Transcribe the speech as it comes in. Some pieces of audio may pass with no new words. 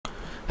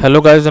Hello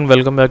guys and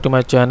welcome back to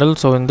my channel.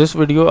 So in this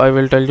video I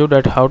will tell you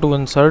that how to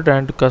insert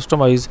and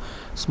customize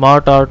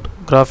SmartArt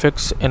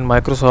graphics in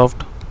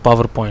Microsoft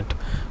PowerPoint.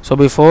 So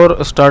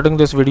before starting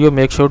this video,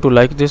 make sure to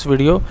like this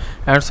video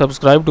and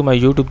subscribe to my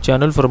YouTube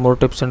channel for more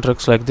tips and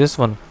tricks like this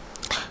one.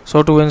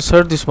 So to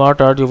insert the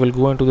SmartArt, you will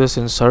go into this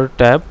insert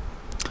tab,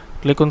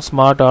 click on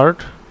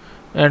SmartArt,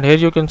 and here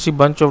you can see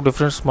bunch of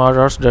different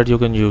SmartArts that you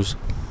can use.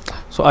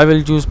 So I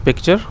will use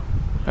picture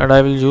and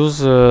I will use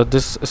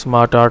this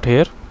SmartArt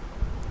here,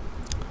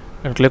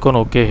 and click on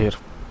OK here,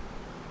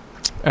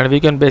 and we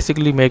can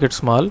basically make it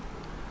small.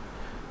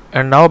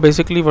 And now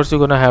basically what you're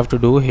gonna have to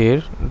do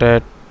here,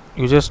 that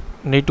you just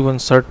need to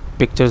insert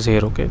pictures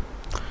here. Okay,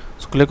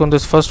 so click on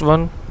this first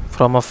one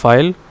from a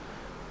file.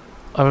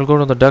 I will go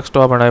to the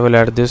desktop and I will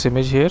add this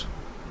image here.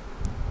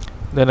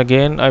 Then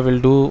again I will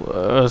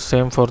do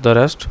same for the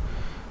rest,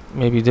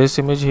 maybe this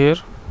image here,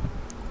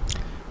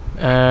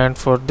 and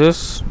for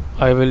this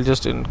I will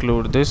just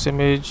include this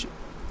image,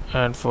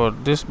 and for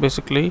this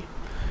basically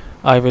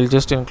I will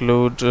just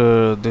include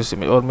this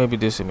image or maybe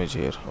this image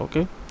here.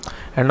 Okay,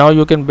 and now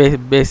you can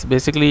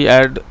basically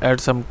add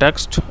some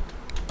text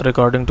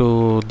regarding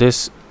to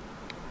this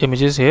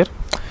images here,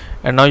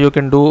 and now you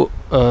can do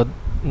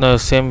the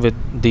same with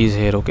these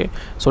here. Okay,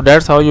 so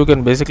that's how you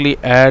can basically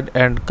add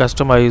and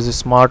customize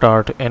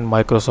SmartArt in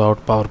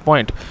Microsoft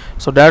PowerPoint.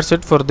 So that's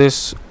it for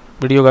this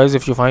video guys.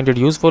 If you find it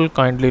useful,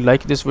 kindly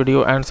like this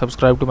video and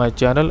subscribe to my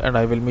channel, and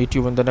I will meet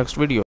you in the next video.